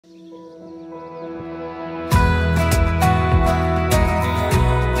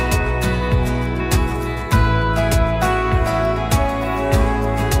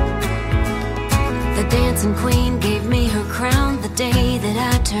dancing queen gave me her crown the day that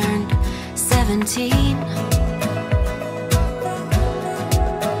I turned 17.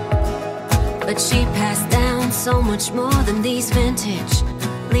 But she passed down so much more than these vintage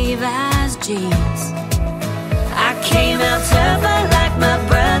Levi's jeans. I came out tougher like my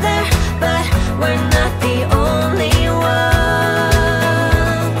brother, but we're not the only ones.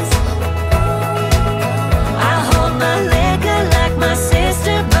 I hold my liquor like my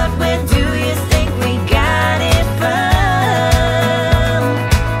sister, but where do you think we got it from?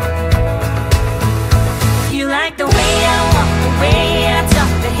 You like the way I walk, the way I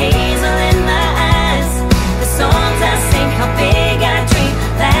talk, the hazel in my eyes, the songs I sing, how big I dream,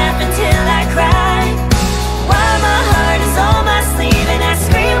 laugh until I cry. Why my heart is on my sleeve and I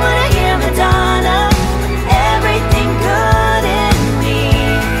scream when I hear Madonna. Everything good in me,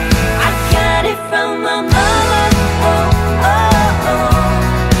 I got it from my mama. Oh, oh, oh,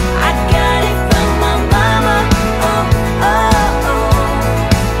 I got it from my mama. Oh, oh, oh.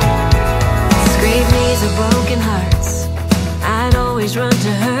 Scraped knees or broken hearts, I'd always run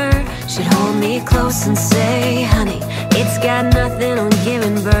to her. She'd hold me close and say, honey, it's got nothing on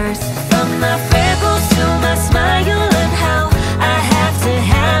giving birth. From my freckles to my smile and how I have to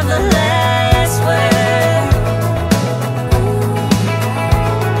have the last word.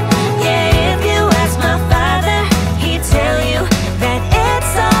 Yeah, if you ask my father, he'd tell you that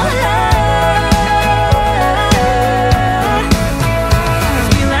it's all her.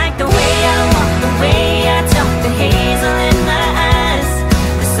 You like the way I walk, the way I talk, the hazel in my eyes,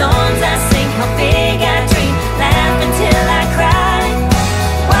 the songs I sing, how big I dream, laugh until I cry.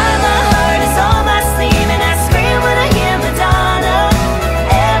 Why my heart is on my sleeve and I scream when I hear Madonna.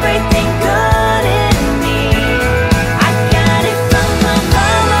 Everything good in me, I got it from my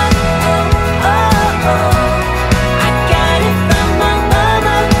mama. Oh, oh, oh, I got it from my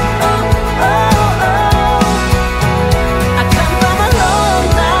mama. Oh, oh, oh. I come from a long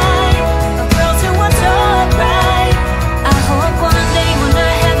line of girls who want alright. I hope one day when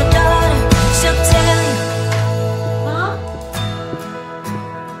I have a daughter, she'll tell you, huh?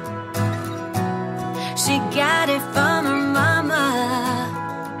 She got it from her mama.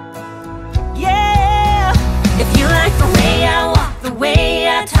 Yeah. If you like the way I walk, the way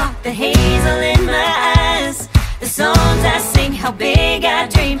I talk, the hazel in my eyes, the songs I sing, how big I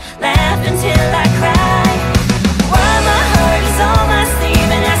dream, laugh until I cry.